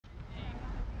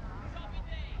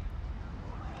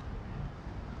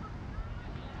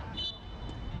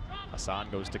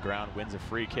Hassan goes to ground, wins a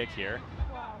free kick here.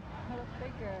 Wow, what a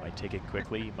figure. Might take it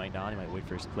quickly, he might not. He might wait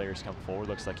for his players to come forward.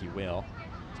 Looks like he will.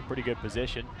 It's a pretty good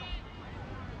position.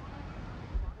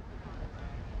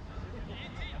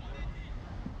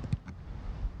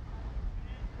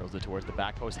 Throws it towards the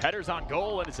back post. Header's on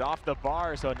goal and it's off the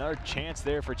bar. So another chance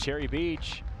there for Cherry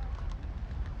Beach.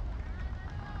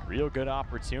 Real good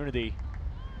opportunity.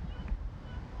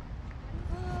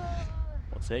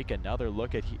 We'll take another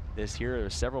look at this here.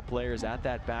 There's several players at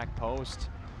that back post.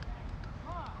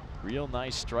 Real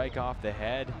nice strike off the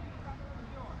head.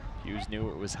 Hughes knew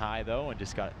it was high though and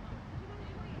just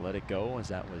let it go, as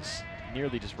that was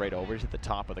nearly just right over to the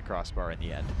top of the crossbar in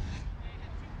the end.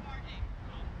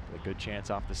 A good chance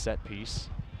off the set piece.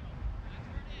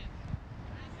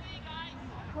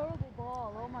 Horrible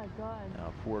ball, oh my God. Now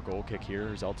a poor goal kick here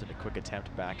results in a quick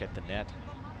attempt back at the net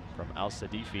from Al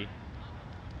Sadifi.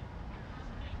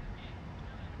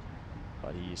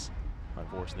 But he's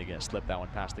unfortunately going to slip that one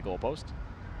past the goalpost.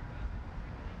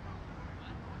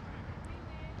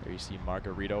 There you see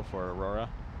Margarito for Aurora.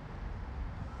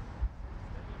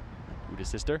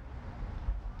 Udasister.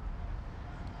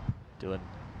 Dylan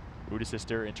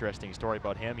Udasister, interesting story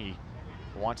about him. He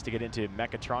wants to get into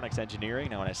mechatronics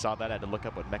engineering. Now when I saw that, I had to look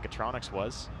up what mechatronics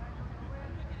was.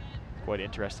 Quite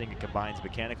interesting. It combines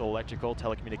mechanical, electrical,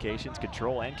 telecommunications,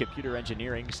 control, and computer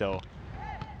engineering. So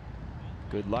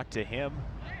good luck to him.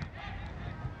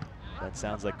 That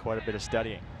sounds like quite a bit of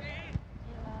studying.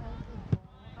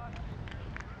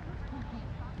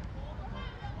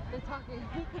 They're talking.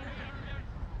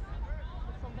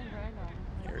 Something random.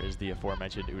 Here is the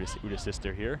aforementioned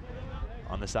Udasister here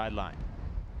on the sideline.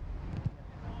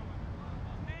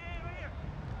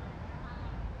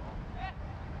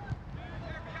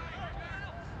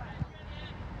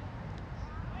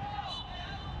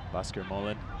 Busker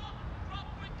Mullen.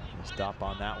 Stop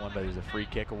on that one, but there's a free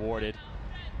kick awarded.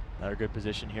 Another good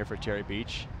position here for Cherry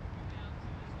Beach.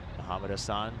 Mohamed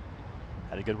Hassan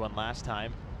had a good one last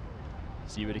time.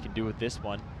 See what he can do with this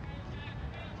one.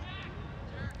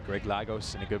 Greg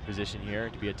Lagos in a good position here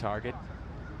to be a target.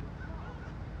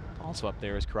 Also up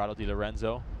there is Corrado Di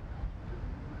Lorenzo.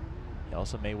 He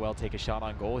also may well take a shot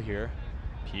on goal here.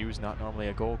 Pugh's not normally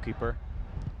a goalkeeper.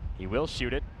 He will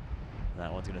shoot it.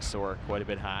 That one's going to soar quite a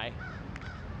bit high.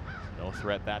 No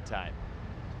threat that time.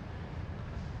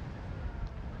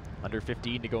 Under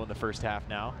 15 to go in the first half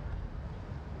now.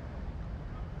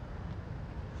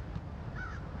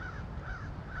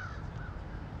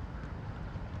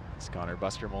 Connor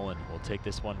Busker Mullen will take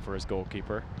this one for his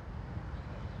goalkeeper.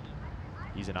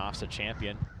 He's an OFSA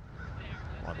champion.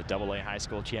 Won the AA high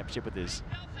school championship with his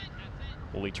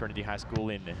Holy Trinity High School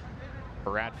in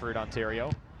Bradford,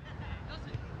 Ontario.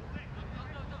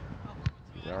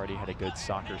 He's already had a good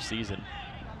soccer season.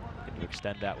 Looking to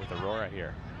extend that with Aurora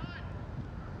here.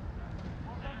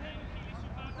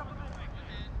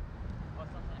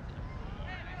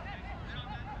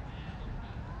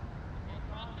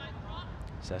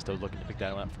 Sesto looking to pick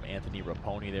that one up from Anthony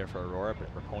Raponi there for Aurora, but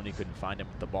Raponi couldn't find him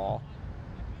with the ball.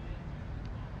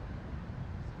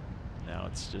 Now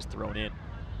it's just thrown in.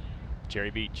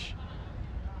 Cherry Beach.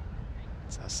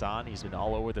 It's Hassan, he's been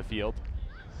all over the field.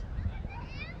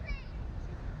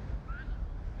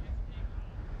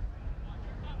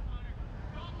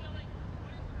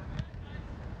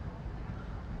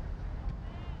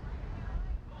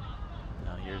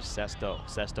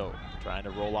 Sesto trying to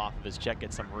roll off of his check,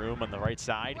 get some room on the right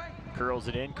side. Curls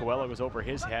it in. Coelho goes over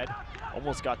his head.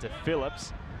 Almost got to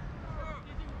Phillips.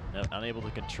 No, unable to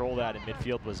control that in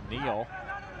midfield was Neal.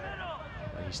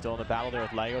 But he's still in the battle there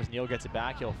with Lagos. Neal gets it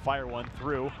back. He'll fire one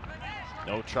through.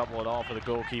 No trouble at all for the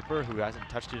goalkeeper, who hasn't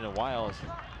touched it in a while, as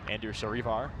Andrew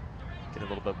Sarivar. Get a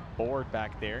little bit bored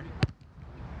back there.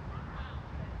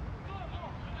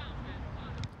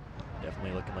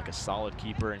 Definitely looking like a solid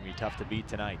keeper and be tough to beat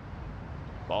tonight.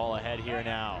 Ball ahead here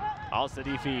now. Al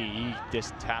Sadifi, he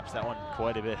just taps that one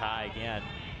quite a bit high again.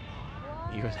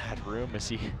 He had room as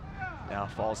he now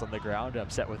falls on the ground,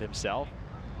 upset with himself.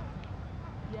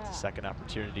 Yeah. It's the second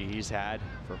opportunity he's had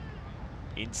from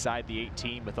inside the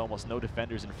 18 with almost no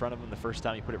defenders in front of him. The first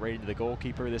time he put it right into the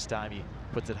goalkeeper. This time he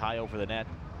puts it high over the net.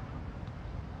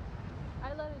 I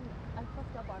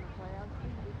fucked up on a play. I was in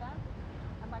defense,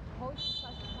 and my coach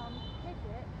decided to tell me to kick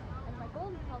it, and my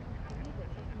goalie tells me to leave it,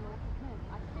 so you know it's him.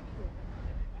 I kicked it.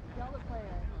 The other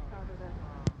player started it.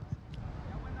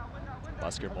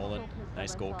 Busker Mullen,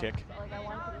 nice goal kick.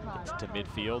 Gets to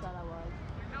midfield.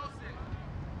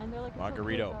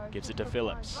 Margarito gives it to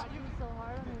Phillips.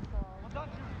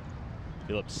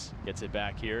 Phillips gets it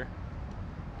back here.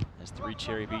 There's 3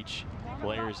 Cherry Beach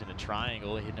players in a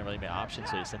triangle. He didn't really make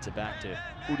options, so he sends it back to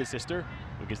Uda's sister,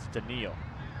 who gives it to Neil.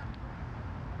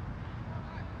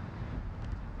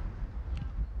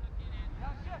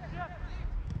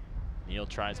 Neil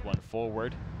tries one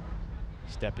forward,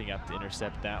 stepping up to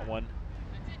intercept that one.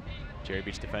 Cherry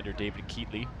Beach defender David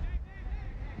Keatley.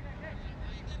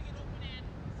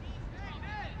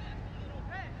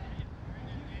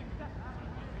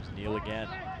 There's Neil again.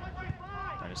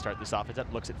 Trying to start this offense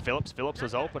up, looks at Phillips. Phillips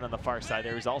was open on the far side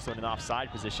there. He's also in an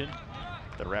offside position.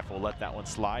 The ref will let that one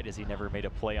slide as he never made a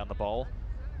play on the ball.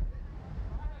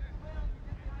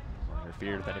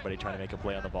 Interfered with anybody trying to make a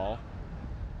play on the ball.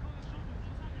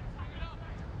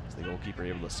 As the goalkeeper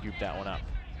able to scoop that one up.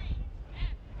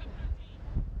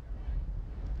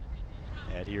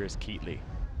 And here is Keatley.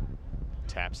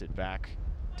 Taps it back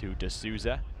to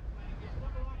D'Souza.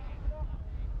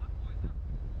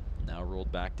 Now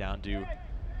rolled back down to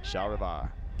Charivar.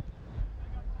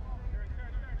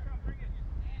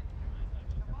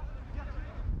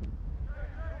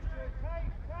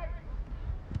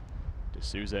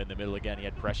 D'Souza in the middle again. He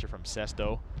had pressure from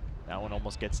Sesto. That one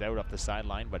almost gets out off the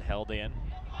sideline, but held in.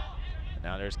 And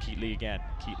now there's Keatley again.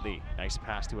 Keatley, nice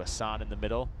pass to Hassan in the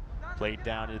middle. Played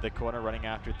down into the corner. Running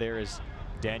after it there is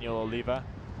Daniel Oliva.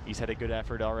 He's had a good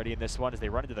effort already in this one as they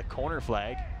run into the corner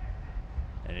flag.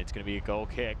 And it's going to be a goal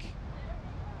kick.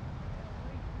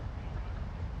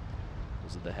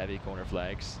 Those are the heavy corner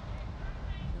flags.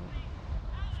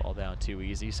 Fall down too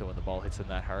easy, so when the ball hits them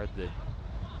that hard, the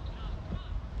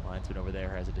linesman over there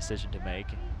has a decision to make,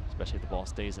 especially if the ball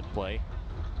stays in play.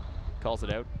 Calls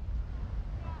it out.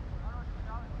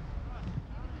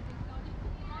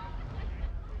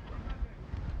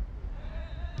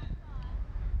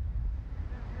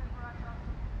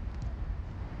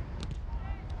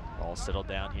 Ball settled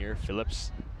down here.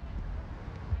 Phillips.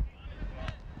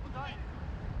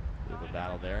 Bit of a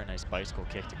battle there. Nice bicycle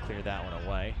kick to clear that one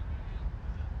away.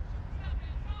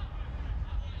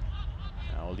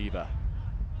 Now Oliva.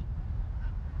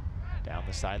 Down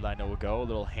the sideline it will go. A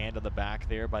little hand on the back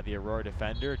there by the Aurora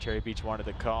defender. Cherry Beach wanted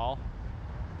the call.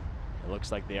 It looks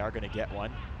like they are going to get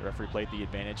one. The referee played the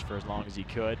advantage for as long as he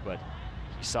could, but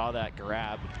he saw that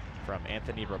grab from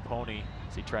Anthony Raponi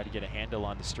as he tried to get a handle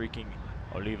on the streaking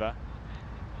Oliva.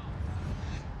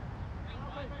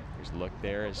 Here's a look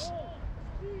there as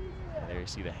there you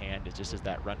see the hand just as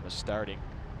that run was starting.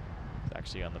 It's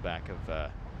actually on the back of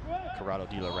Corrado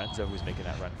Di Lorenzo, who's making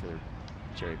that run for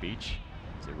Cherry Beach.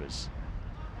 It was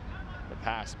the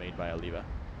pass made by Oliva.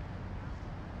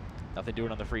 Nothing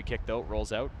doing on the free kick though.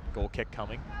 Rolls out. Goal kick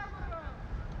coming.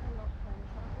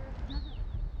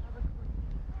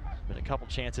 Been a couple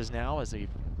chances now as they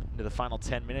into the final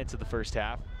 10 minutes of the first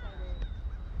half.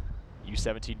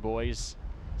 U17 boys,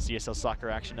 CSL soccer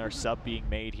action. Their sub being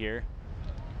made here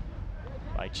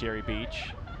by Cherry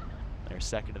Beach. Their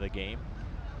second of the game.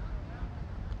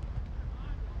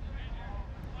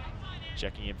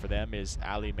 Checking in for them is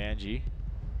Ali Manji.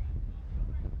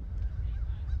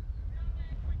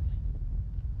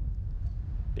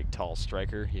 Big tall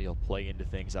striker. He'll play into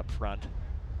things up front.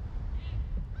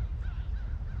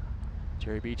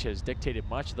 Cherry Beach has dictated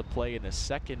much of the play in the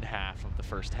second half of the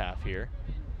first half here.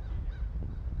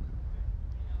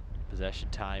 Possession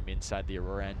time inside the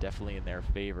Aurora end definitely in their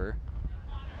favor.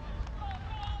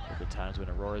 There have been times when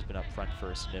Aurora's been up front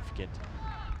for significant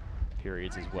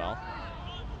periods as well.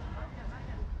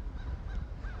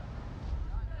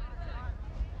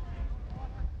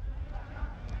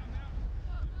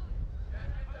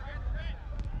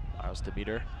 Miles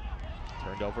Demeter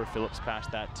turned over. Phillips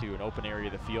passed that to an open area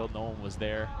of the field. No one was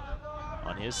there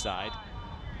on his side.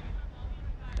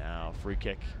 Now free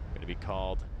kick going to be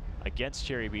called against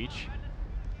Cherry Beach.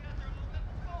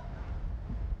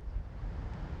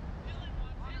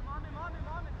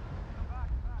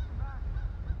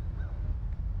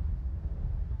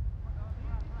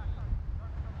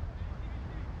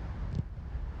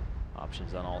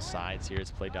 Options on all sides here.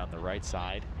 It's played down the right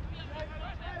side.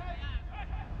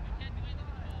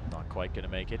 Not quite going to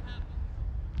make it.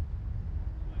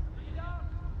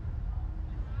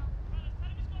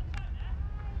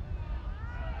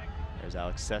 There's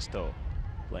Alex Sesto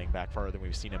playing back farther than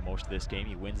we've seen him most of this game.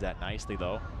 He wins that nicely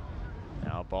though.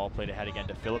 Now ball played ahead again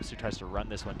to Phillips, who tries to run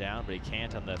this one down, but he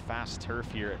can't on the fast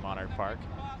turf here at Monarch Park.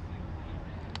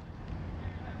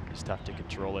 It's tough to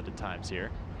control it at times here.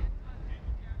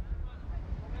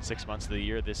 6 months of the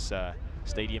year, this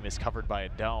stadium is covered by a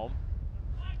dome.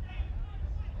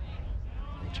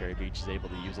 And Cherry Beach is able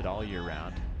to use it all year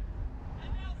round.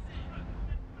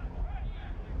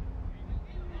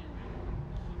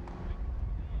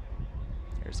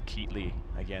 There's Keatley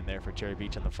again there for Cherry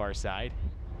Beach on the far side.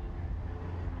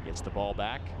 Gets the ball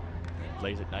back and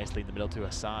plays it nicely in the middle to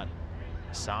Hassan.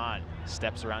 Hassan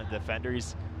steps around the defender.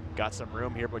 He's got some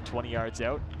room here, but 20 yards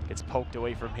out. Gets poked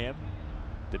away from him.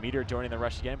 Demeter joining the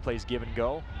rush again, plays give and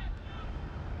go.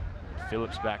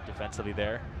 Phillips back defensively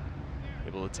there.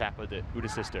 Able to tap with the Uda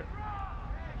sister.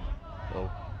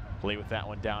 He'll play with that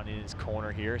one down in his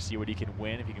corner here, see what he can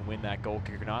win, if he can win that goal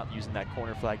kick or not, using that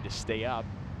corner flag to stay up.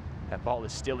 That ball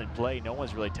is still in play. No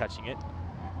one's really touching it.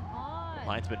 The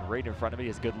linesman right in front of me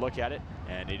has a good look at it,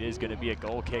 and it is going to be a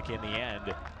goal kick in the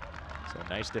end. So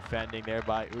nice defending there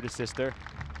by Uda sister.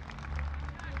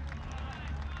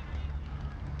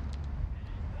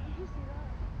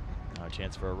 Now a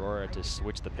chance for Aurora to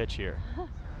switch the pitch here.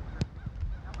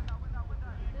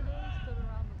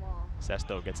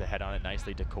 Sesto gets ahead on it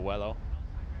nicely to Coelho.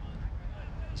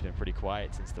 He's been pretty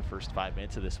quiet since the first 5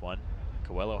 minutes of this one.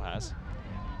 Coelho has.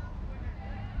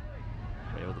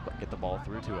 Been able to get the ball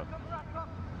through to him.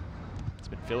 It's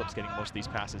been Phillips getting most of these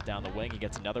passes down the wing. He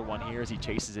gets another one here as he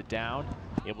chases it down.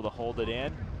 Able to hold it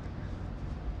in.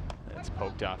 It's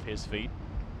poked off his feet.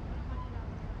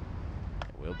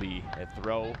 It will be a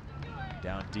throw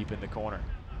down deep in the corner.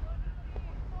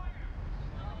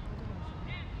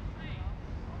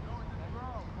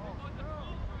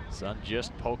 Sun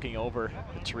just poking over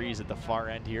the trees at the far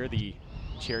end here. The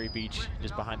Cherry Beach,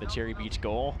 just behind the Cherry Beach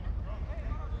goal.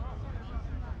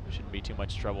 Shouldn't be too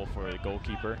much trouble for the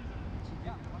goalkeeper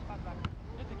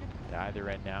at either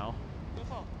end now.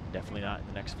 Definitely not in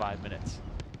the next 5 minutes.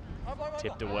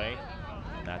 Tipped away,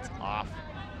 and that's off.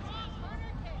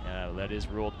 That is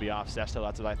ruled to be off Sesto.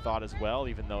 That's what I thought as well,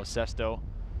 even though Sesto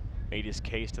made his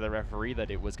case to the referee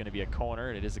that it was going to be a corner,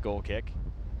 and it is a goal kick.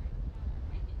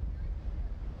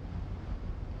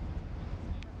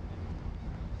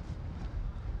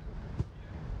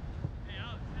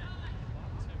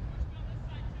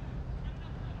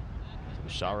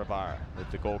 Sharabar with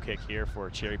the goal kick here for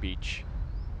Cherry Beach.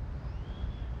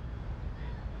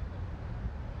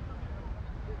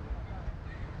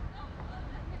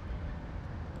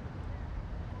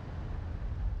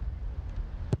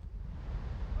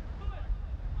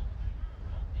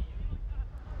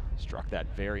 Struck that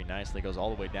very nicely, goes all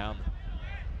the way down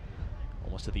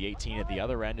almost to the 18 at the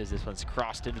other end as this one's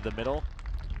crossed into the middle.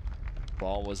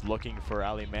 Ball was looking for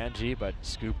Ali Manji, but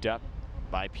scooped up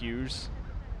by Hughes.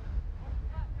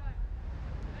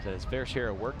 So his fair share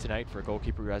of work tonight for a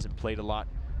goalkeeper who hasn't played a lot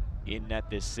in net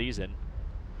this season.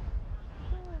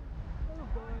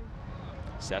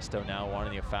 Sesto now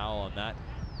wanting a foul on that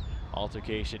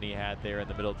altercation he had there in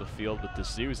the middle of the field with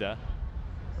D'Souza.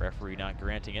 Referee not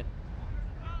granting it.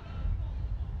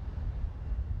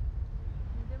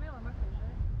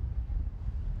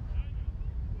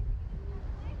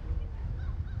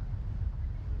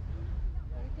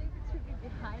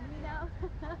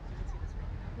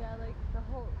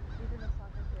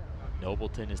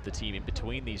 Nobleton is the team in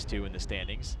between these two in the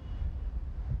standings.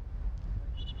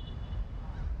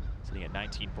 Sitting at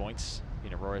 19 points.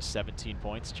 In Aurora's 17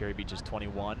 points. Cherry Beach is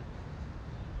 21.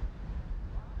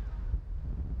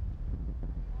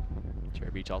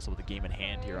 Cherry Beach also with a game in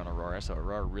hand here on Aurora, so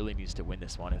Aurora really needs to win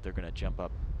this one if they're going to jump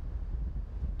up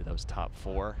to those top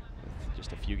 4 with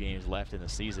just a few games left in the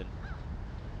season.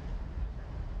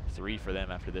 3 for them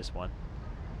after this one.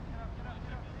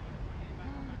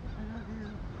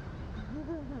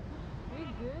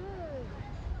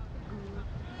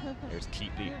 There's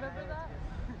Keatley. Do you remember that?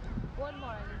 One more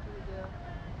I need you to do.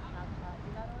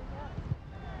 You got it like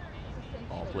that?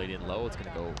 Ball played in low. It's going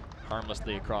to go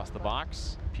harmlessly across the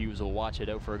box. Hughes will watch it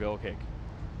out for a goal kick.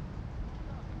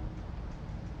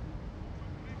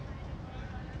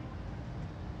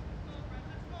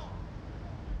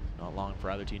 Not long for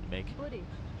either team to make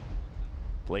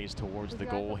plays towards the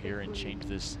goal here and change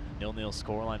this 0-0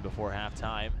 scoreline before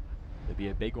halftime. It'll be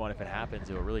a big one if it happens.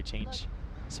 It will really change,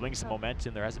 swing some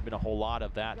momentum. There hasn't been a whole lot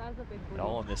of that at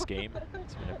all in this game.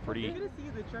 It's been a pretty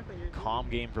calm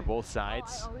game for both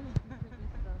sides.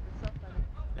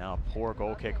 Now a poor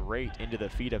goal kick right into the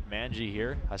feet of Manji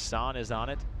here. Hassan is on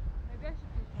it.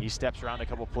 He steps around a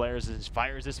couple players and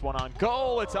fires this one on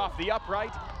goal. It's off the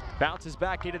upright, bounces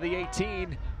back into the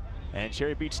 18, and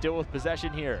Cherry Beach still with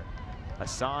possession here.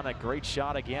 Hassan, a great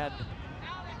shot again.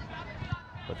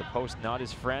 But the post not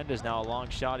his friend, is now a long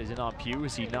shot. He's in on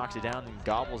Hughes. He knocks it down and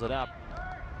gobbles it up.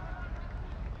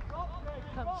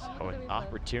 So an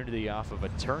opportunity off of a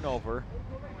turnover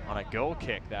on a goal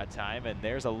kick that time. And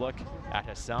there's a look at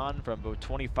Hassan from about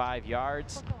 25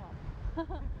 yards.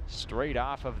 Straight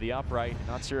off of the upright.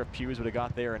 Not sure if Hughes would have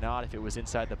got there or not if it was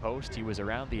inside the post. He was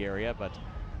around the area, but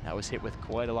that was hit with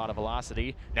quite a lot of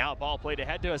velocity. Now a ball played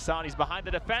ahead to Hassan. He's behind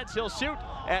the defense. He'll shoot.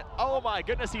 And oh my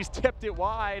goodness, he's tipped it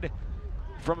wide.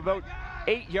 from about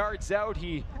 8 yards out.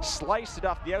 He sliced it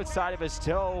off the outside of his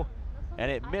toe,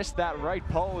 and it missed that right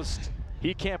post.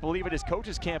 He can't believe it. His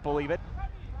coaches can't believe it.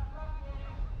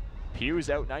 Pugh's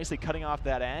out nicely cutting off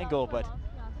that angle, but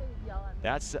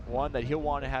that's one that he'll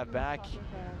want to have back.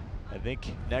 I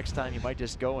think next time he might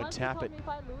just go and tap it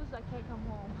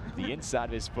the inside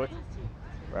of his foot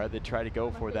rather than try to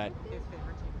go for that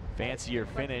fancier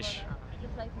finish.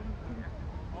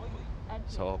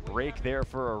 So a break there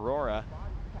for Aurora.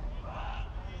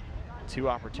 2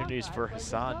 opportunities for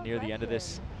Hassan near the end of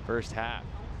this first half.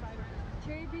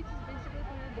 Cherry Beach is basically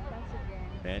playing a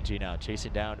defensive game. Manji now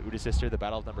chasing down Udasister. The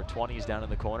battle of number 20 is down in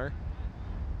the corner.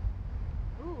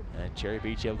 Ooh. And Cherry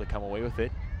Beach able to come away with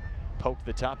it. Poke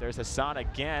the top. There's Hassan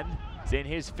again. It's in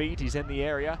his feet. He's in the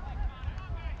area.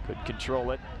 Couldn't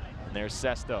control it. And there's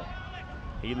Sesto.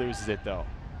 He loses it though.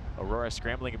 Aurora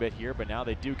scrambling a bit here, but now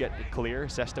they do get it clear.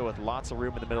 Sesto with lots of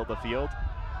room in the middle of the field.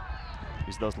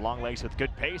 Use those long legs with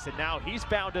good pace, and now he's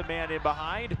found a man in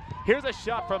behind. Here's a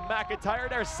shot from McIntyre.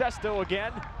 There's Sesto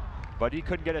again, but he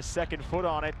couldn't get a second foot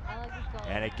on it.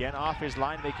 And again off his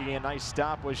line, making a nice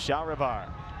stop was Shahrivar.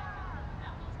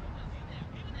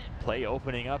 Play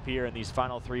opening up here in these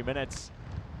final 3 minutes.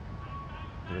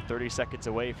 They're 30 seconds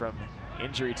away from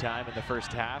injury time in the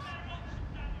first half,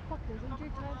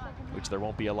 which there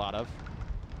won't be a lot of.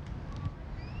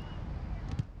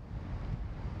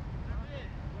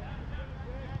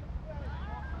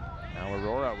 Now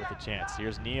Aurora with a chance.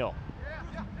 Here's Neal.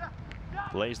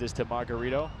 Plays this to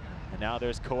Margarito. And now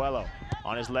there's Coelho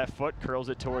on his left foot, curls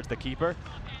it towards the keeper.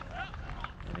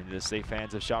 And into the safe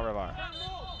hands of Shahrivar.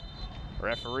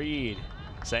 Referee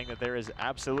saying that there is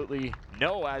absolutely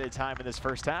no added time in this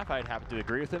first half. I'd happen to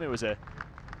agree with him. It was a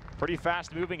pretty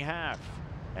fast moving half.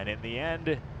 And in the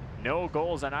end, no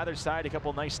goals on either side. A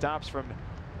couple nice stops from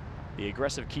the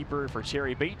aggressive keeper for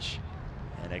Cherry Beach.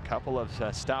 And a couple of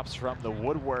stops from the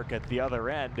woodwork at the other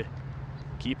end,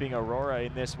 keeping Aurora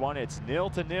in this one. It's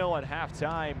 0-0 at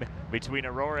halftime between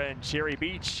Aurora and Cherry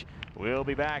Beach. We'll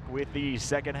be back with the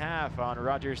second half on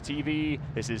Rogers TV.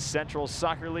 This is Central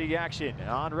Soccer League action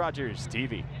on Rogers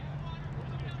TV.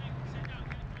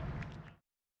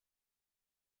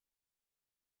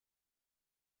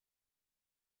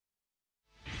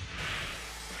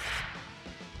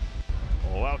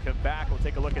 Welcome back. We'll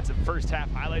take a look at some first half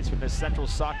highlights from this Central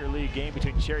Soccer League game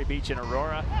between Cherry Beach and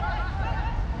Aurora.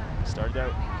 Started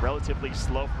out relatively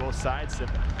slow for both sides, some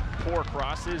poor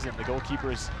crosses, and the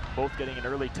goalkeepers both getting an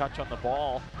early touch on the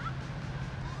ball.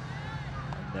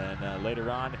 And then later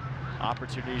on,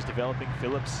 opportunities developing.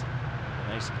 Phillips, a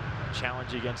nice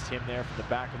challenge against him there from the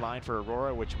back line for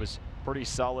Aurora, which was pretty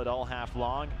solid all half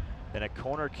long. Then a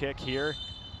corner kick here,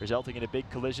 resulting in a big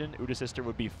collision. Udasister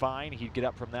would be fine. He'd get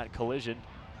up from that collision.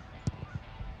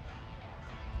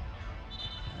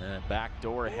 And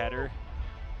backdoor header.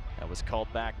 That was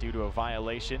called back due to a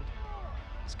violation.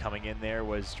 Just coming in there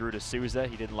was Drew D'Souza.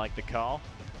 He didn't like the call.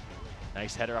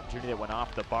 Nice header opportunity that went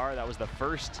off the bar. That was the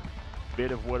first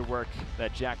bit of woodwork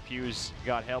that Jack Pugh's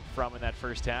got help from in that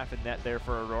first half, and net there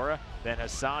for Aurora. Then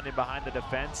Hassan in behind the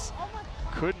defense.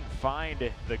 Couldn't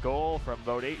find the goal from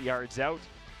about 8 yards out.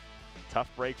 Tough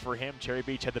break for him. Cherry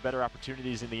Beach had the better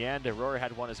opportunities in the end. Aurora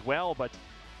had one as well, but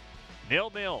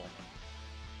 0-0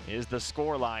 is the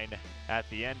scoreline at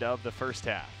the end of the first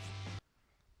half.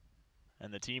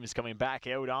 And the team is coming back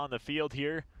out on the field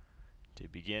here to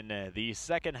begin the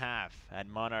second half at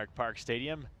Monarch Park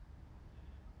Stadium.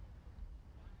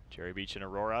 Cherry Beach and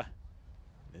Aurora,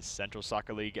 this Central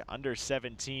Soccer League under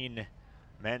 17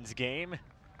 men's game. As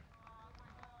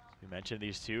we mentioned,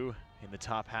 these two in the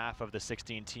top half of the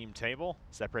 16-team table,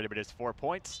 separated by just 4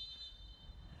 points.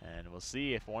 And we'll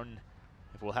see if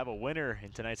we'll have a winner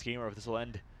in tonight's game or if this will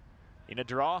end in a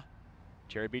draw.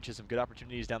 Cherry Beach has some good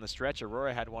opportunities down the stretch.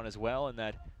 Aurora had one as well in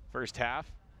that first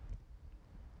half.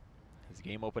 As the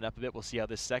game opened up a bit, we'll see how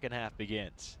this second half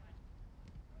begins.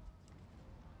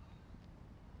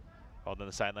 Called on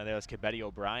the sideline there is Kebeti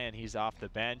O'Brien. He's off the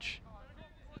bench.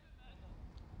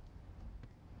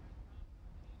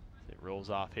 It rolls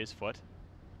off his foot,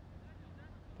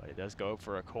 but it does go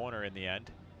for a corner in the end.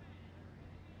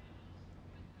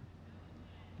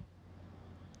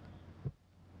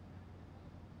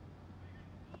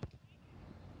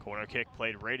 Corner kick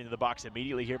played right into the box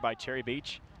immediately here by Cherry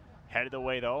Beach. Headed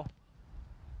away though.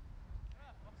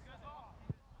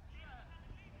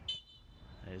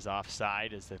 It is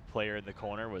offside as the player in the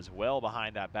corner was well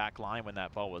behind that back line when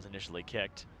that ball was initially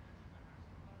kicked.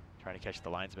 Trying to catch the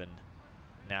linesman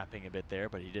napping a bit there,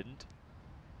 but he didn't.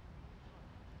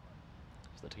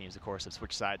 So the teams, of course, have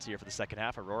switched sides here for the second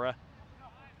half. Aurora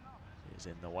is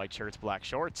in the white shirts, black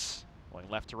shorts. Going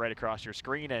left to right across your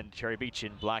screen, and Cherry Beach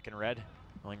in black and red,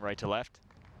 going right to left.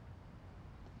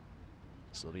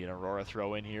 This will be an Aurora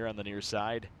throw in here on the near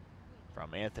side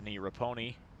from Anthony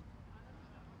Raponi.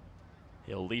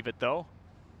 He'll leave it though.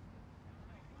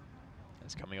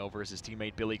 As coming over is his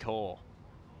teammate Billy Cole.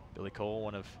 Billy Cole,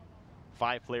 one of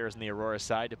 5 players in the Aurora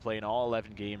side to play in all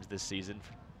 11 games this season.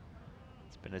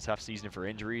 It's been a tough season for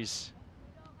injuries.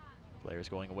 Players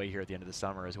going away here at the end of the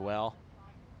summer as well.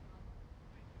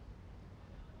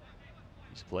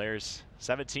 These players,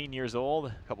 17 years old,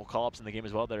 a couple call-ups in the game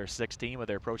as well that are 16, but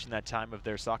they're approaching that time of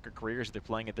their soccer careers. They're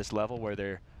playing at this level where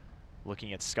they're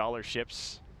looking at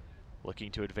scholarships,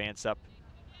 looking to advance up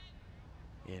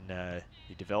in the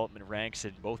development ranks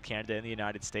in both Canada and the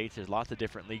United States. There's lots of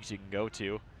different leagues you can go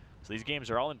to. So these games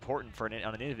are all important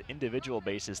on an individual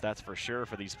basis, that's for sure,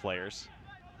 for these players.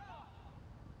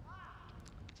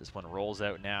 As this one rolls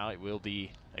out now, it will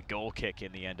be a goal kick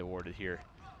in the end awarded here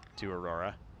to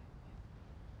Aurora.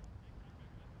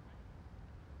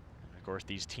 And of course,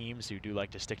 these teams who do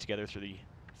like to stick together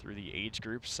through the age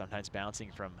groups, sometimes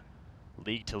bouncing from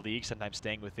league to league, sometimes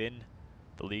staying within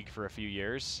the league for a few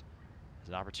years. There's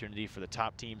an opportunity for the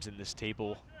top teams in this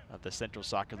table of the Central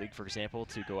Soccer League, for example,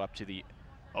 to go up to the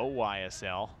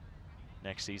OYSL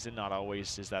next season. Not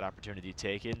always is that opportunity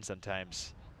taken.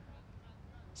 Sometimes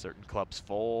certain clubs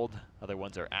fold, other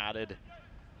ones are added,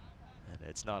 and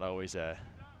it's not always an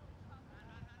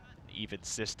even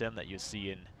system that you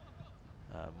see in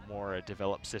more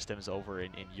developed systems over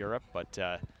in Europe, but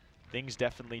things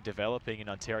definitely developing in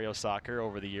Ontario soccer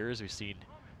over the years. We've seen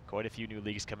quite a few new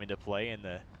leagues come into play, and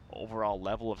the overall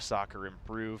level of soccer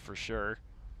improve for sure.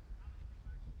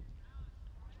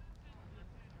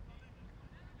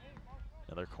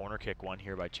 Another corner kick won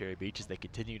here by Cherry Beach as they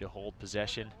continue to hold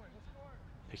possession,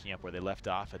 picking up where they left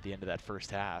off at the end of that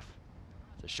first half.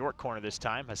 It's a short corner this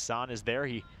time. Hassan is there.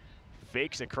 He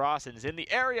fakes across and is in the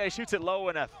area. He shoots it low,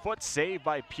 and a foot save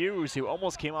by Hughes, who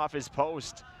almost came off his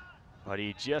post, but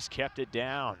he just kept it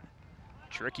down.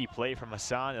 Tricky play from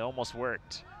Hassan. It almost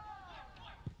worked.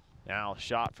 Now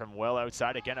shot from well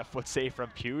outside. Again, a foot save from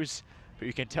Hughes, who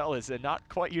you can tell is not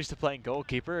quite used to playing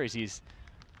goalkeeper, as he's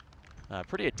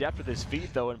pretty adept with his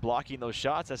feet though in blocking those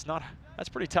shots. That's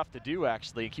pretty tough to do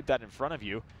actually, and keep that in front of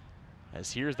you.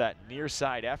 As here's that near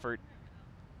side effort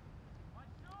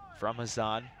from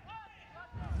Hassan.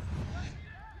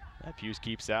 That Hughes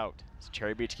keeps out. So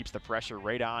Cherry Beach keeps the pressure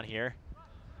right on here.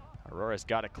 Aurora's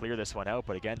got to clear this one out,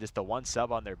 but again, just the one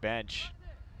sub on their bench.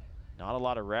 Not a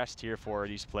lot of rest here for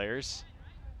these players.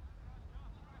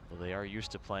 Well, they are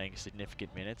used to playing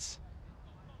significant minutes.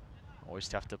 Always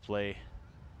tough to play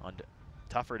on,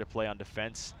 tougher to play on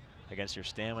defense against your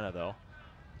stamina though.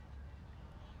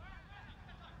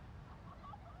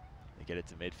 They get it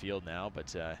to midfield now,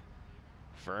 but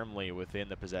firmly within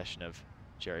the possession of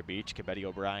Cherry Beach. Kabedi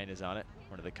O'Brien is on it,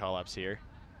 one of the call-ups here.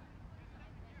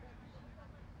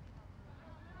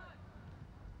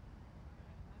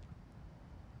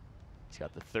 He's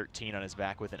got the 13 on his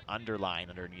back with an underline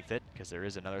underneath it, because there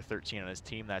is another 13 on his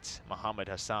team. That's Mohammed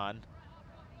Hassan.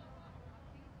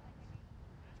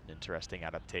 An interesting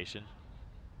adaptation.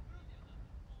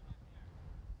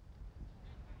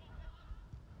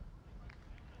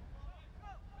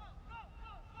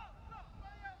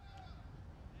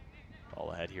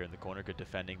 Ball ahead here in the corner. Good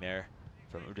defending there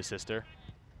from Udasister.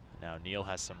 Now Neal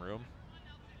has some room.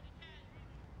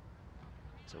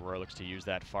 So Aurora looks to use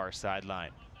that far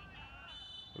sideline.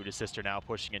 Udasister now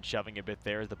pushing and shoving a bit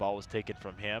there as the ball was taken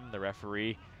from him. The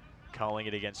referee calling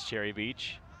it against Cherry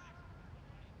Beach.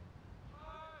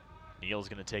 Neal's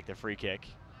going to take the free kick.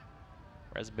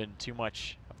 There hasn't been too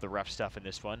much of the rough stuff in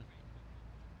this one.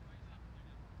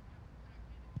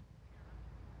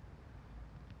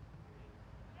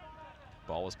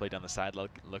 Ball was played down the side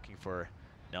looking for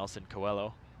Nelson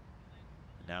Coelho.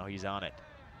 Now he's on it.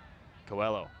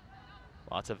 Coelho.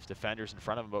 Lots of defenders in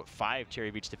front of him, about 5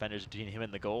 Cherry Beach defenders between him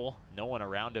and the goal. No one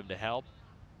around him to help.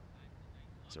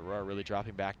 So Aurora really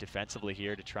dropping back defensively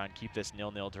here to try and keep this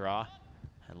 0-0 draw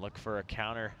and look for a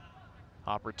counter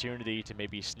opportunity to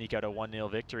maybe sneak out a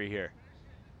 1-0 victory here.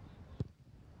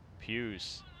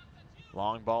 Hughes,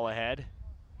 long ball ahead.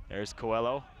 There's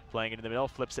Coelho playing it in the middle,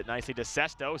 flips it nicely to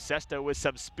Sesto. Sesto with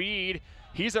some speed.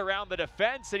 He's around the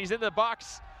defense and he's in the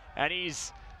box and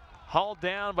he's hauled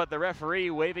down, but the referee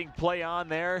waving play on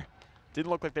there. Didn't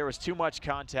look like there was too much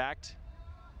contact.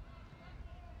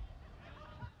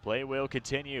 Play will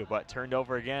continue, but turned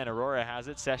over again. Aurora has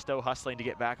it. Sesto hustling to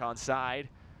get back on side.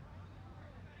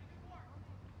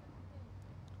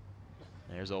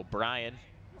 There's O'Brien.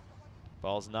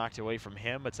 Ball's knocked away from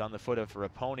him. It's on the foot of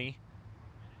Raponi.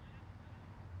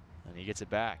 And he gets it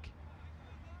back.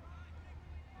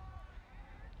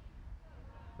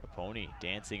 Pony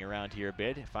dancing around here a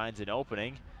bit, finds an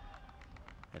opening,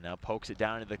 and now pokes it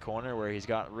down to the corner where he's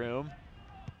got room.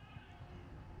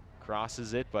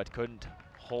 Crosses it, but couldn't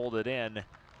hold it in.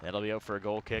 That'll be out for a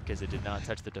goal kick as it did not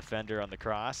touch the defender on the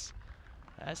cross.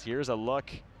 As here's a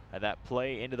look at that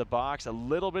play into the box. A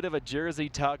little bit of a jersey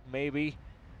tug maybe.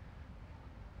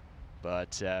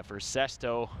 But for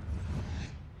Sesto,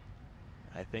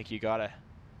 I think you gotta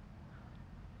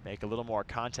make a little more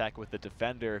contact with the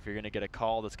defender if you're gonna get a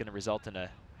call that's gonna result in a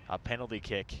penalty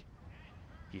kick.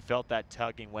 He felt that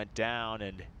tugging went down,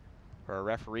 and for a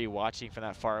referee watching from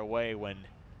that far away when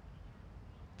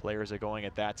players are going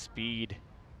at that speed,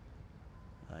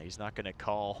 he's not gonna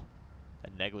call a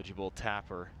negligible tap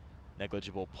or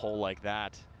negligible pull like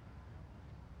that.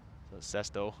 So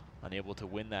Sesto unable to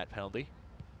win that penalty.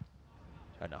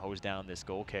 Trying to hose down this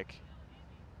goal kick.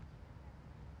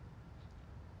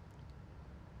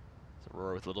 So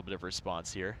Aurora with a little bit of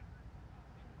response here.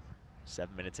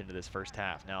 7 minutes into this first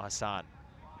half. Now Hassan.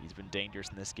 He's been dangerous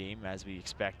in this game, as we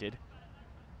expected.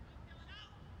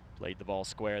 Played the ball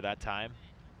square that time.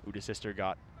 Uda's sister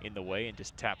got in the way and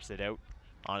just taps it out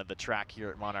onto the track here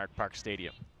at Monarch Park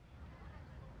Stadium.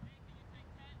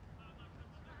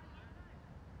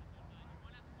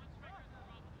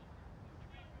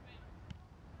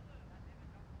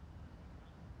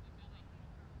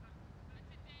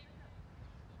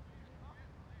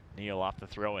 Neal off the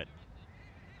throw-in.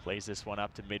 Plays this one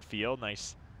up to midfield.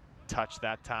 Nice touch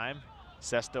that time.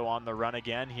 Sesto on the run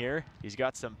again here. He's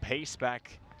got some pace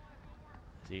back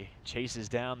as he chases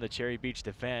down the Cherry Beach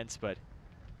defense, but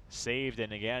saved.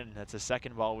 And again, that's the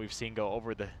second ball we've seen go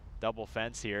over the double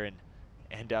fence here and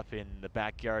end up in the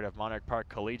backyard of Monarch Park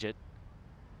Collegiate.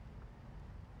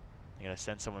 They're gonna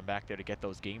send someone back there to get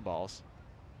those game balls.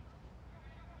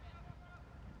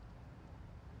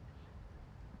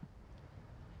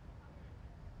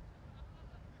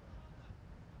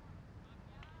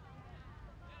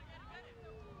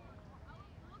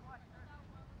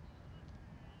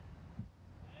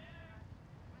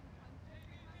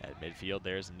 At midfield,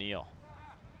 there's Neal.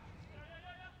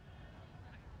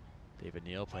 David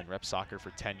Neal playing rep soccer for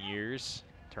 10 years.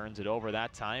 Turns it over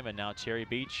that time, and now Cherry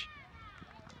Beach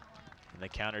in the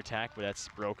counterattack, but that's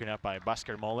broken up by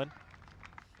Busker Mullen.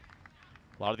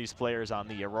 A lot of these players on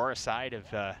the Aurora side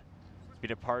have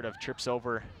been a part of trips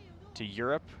over to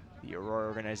Europe. The Aurora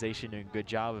organization doing a good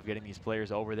job of getting these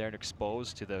players over there and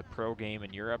exposed to the pro game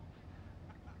in Europe.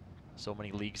 So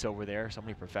many leagues over there, so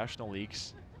many professional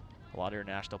leagues. A lot of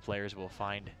international players will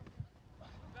find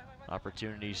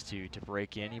opportunities to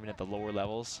break in, even at the lower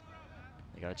levels.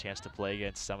 They got a chance to play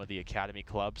against some of the academy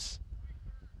clubs,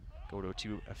 go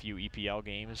to a few EPL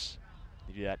games.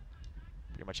 They do that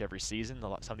pretty much every season.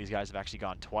 Some of these guys have actually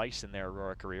gone twice in their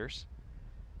Aurora careers.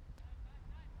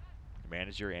 The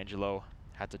manager, Angelo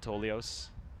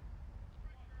Hatatolios,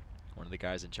 one of the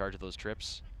guys in charge of those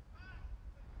trips.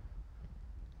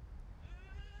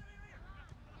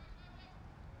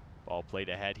 Ball played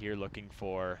ahead here, looking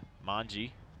for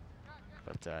Manji,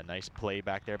 but a nice play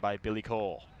back there by Billy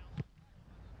Cole.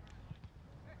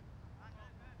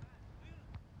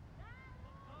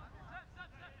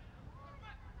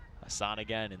 Hassan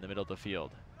again in the middle of the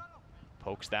field.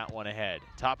 Pokes that one ahead.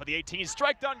 Top of the 18,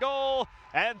 strike on goal,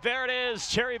 and there it is.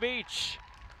 Cherry Beach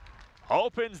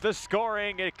opens the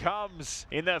scoring. It comes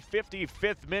in the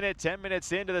 55th minute, 10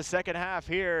 minutes into the second half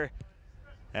here,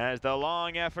 as the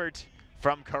long effort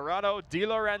from Corrado Di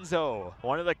Lorenzo,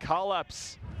 one of the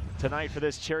call-ups tonight for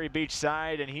this Cherry Beach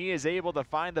side, and he is able to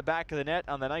find the back of the net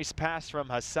on the nice pass from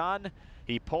Hassan.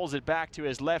 He pulls it back to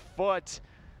his left foot,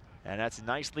 and that's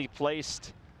nicely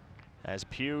placed as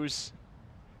Hughes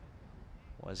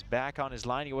was back on his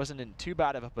line. He wasn't in too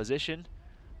bad of a position,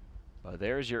 but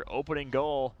there's your opening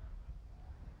goal.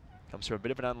 Comes from a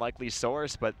bit of an unlikely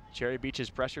source, but Cherry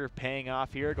Beach's pressure paying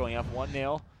off here, going up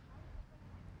 1-0.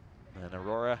 And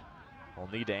Aurora will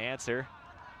need to answer.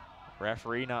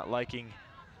 Referee not liking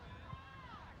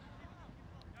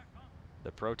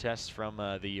the protests from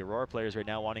the Aurora players right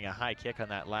now, wanting a high kick on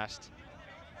that last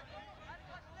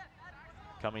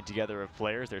coming together of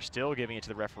players. They're still giving it to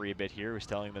the referee a bit here, who's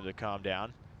telling them to calm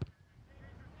down.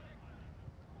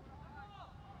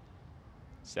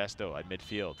 Sesto at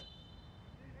midfield.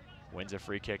 Wins a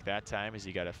free kick that time as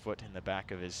he got a foot in the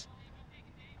back of his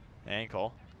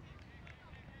ankle.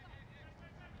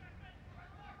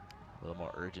 A little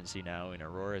more urgency now in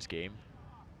Aurora's game.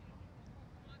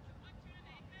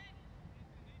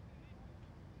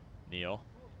 Neal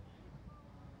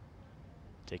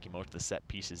taking most of the set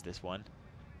pieces this one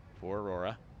for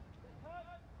Aurora.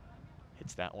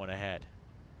 Hits that one ahead.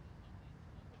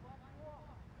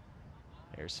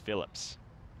 There's Phillips.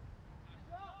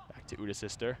 to Uda's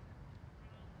sister.